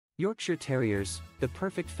Yorkshire Terriers, the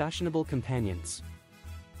perfect fashionable companions.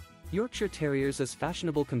 Yorkshire Terriers as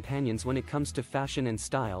fashionable companions. When it comes to fashion and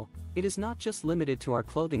style, it is not just limited to our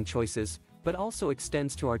clothing choices, but also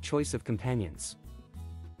extends to our choice of companions.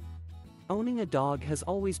 Owning a dog has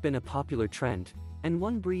always been a popular trend, and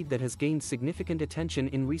one breed that has gained significant attention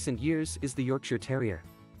in recent years is the Yorkshire Terrier.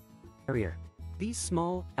 These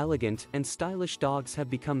small, elegant, and stylish dogs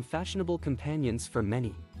have become fashionable companions for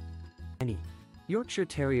many. Yorkshire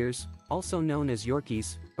Terriers, also known as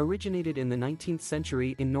Yorkies, originated in the 19th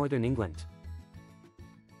century in Northern England.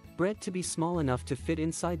 Bred to be small enough to fit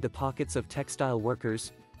inside the pockets of textile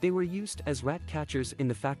workers, they were used as rat catchers in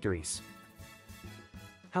the factories.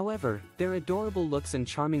 However, their adorable looks and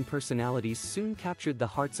charming personalities soon captured the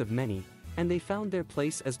hearts of many, and they found their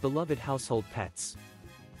place as beloved household pets.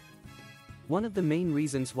 One of the main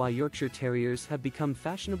reasons why Yorkshire Terriers have become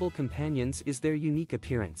fashionable companions is their unique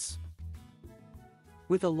appearance.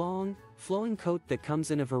 With a long, flowing coat that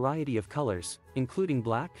comes in a variety of colors, including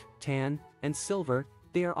black, tan, and silver,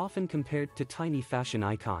 they are often compared to tiny fashion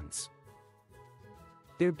icons.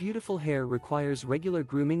 Their beautiful hair requires regular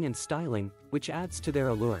grooming and styling, which adds to their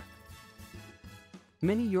allure.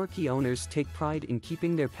 Many Yorkie owners take pride in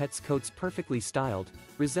keeping their pets' coats perfectly styled,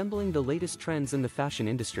 resembling the latest trends in the fashion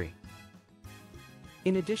industry.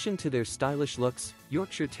 In addition to their stylish looks,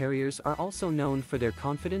 Yorkshire Terriers are also known for their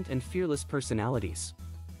confident and fearless personalities.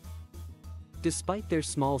 Despite their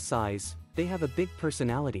small size, they have a big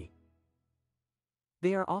personality.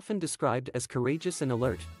 They are often described as courageous and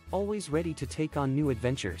alert, always ready to take on new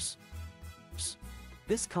adventures.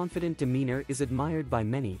 This confident demeanor is admired by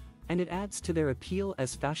many, and it adds to their appeal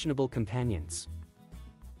as fashionable companions.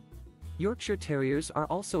 Yorkshire Terriers are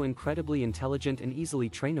also incredibly intelligent and easily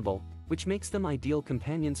trainable, which makes them ideal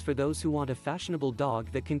companions for those who want a fashionable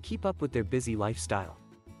dog that can keep up with their busy lifestyle.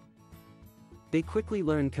 They quickly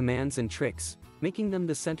learn commands and tricks, making them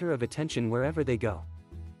the center of attention wherever they go.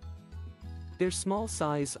 Their small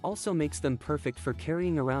size also makes them perfect for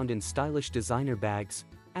carrying around in stylish designer bags,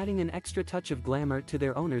 adding an extra touch of glamour to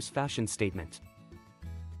their owner's fashion statement.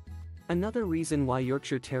 Another reason why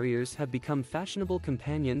Yorkshire Terriers have become fashionable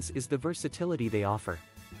companions is the versatility they offer.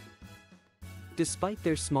 Despite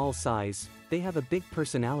their small size, they have a big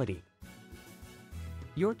personality.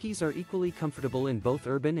 Yorkies are equally comfortable in both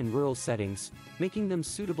urban and rural settings, making them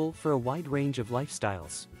suitable for a wide range of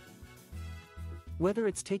lifestyles. Whether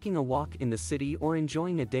it's taking a walk in the city or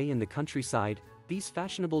enjoying a day in the countryside, these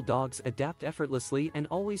fashionable dogs adapt effortlessly and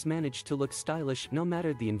always manage to look stylish no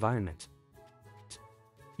matter the environment.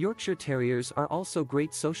 Yorkshire Terriers are also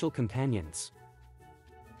great social companions.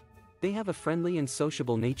 They have a friendly and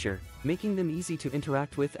sociable nature, making them easy to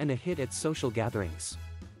interact with and a hit at social gatherings.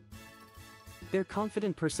 Their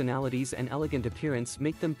confident personalities and elegant appearance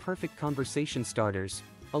make them perfect conversation starters,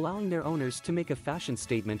 allowing their owners to make a fashion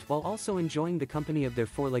statement while also enjoying the company of their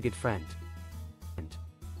four-legged friend.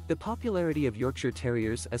 The popularity of Yorkshire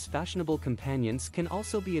Terriers as fashionable companions can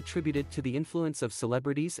also be attributed to the influence of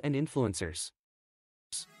celebrities and influencers.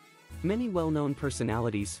 Many well-known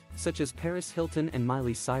personalities, such as Paris Hilton and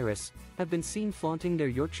Miley Cyrus, have been seen flaunting their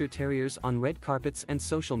Yorkshire Terriers on red carpets and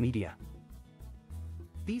social media.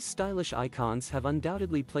 These stylish icons have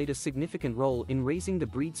undoubtedly played a significant role in raising the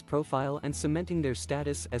breed's profile and cementing their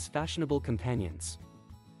status as fashionable companions.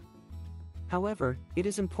 However, it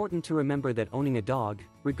is important to remember that owning a dog,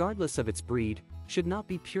 regardless of its breed, should not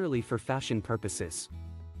be purely for fashion purposes.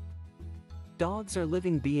 Dogs are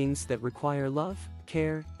living beings that require love,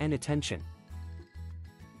 care, and attention.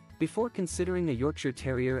 Before considering a Yorkshire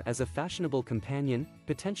Terrier as a fashionable companion,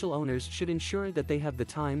 potential owners should ensure that they have the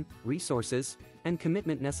time, resources, and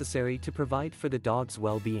commitment necessary to provide for the dog's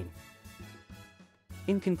well-being.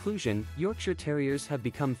 In conclusion, Yorkshire Terriers have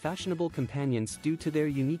become fashionable companions due to their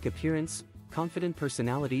unique appearance, confident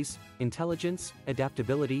personalities, intelligence,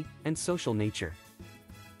 adaptability, and social nature.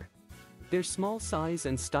 Their small size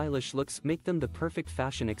and stylish looks make them the perfect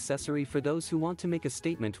fashion accessory for those who want to make a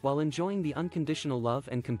statement while enjoying the unconditional love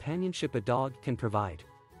and companionship a dog can provide.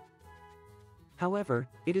 However,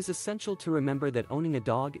 it is essential to remember that owning a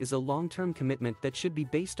dog is a long-term commitment that should be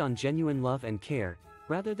based on genuine love and care,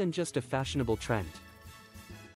 rather than just a fashionable trend.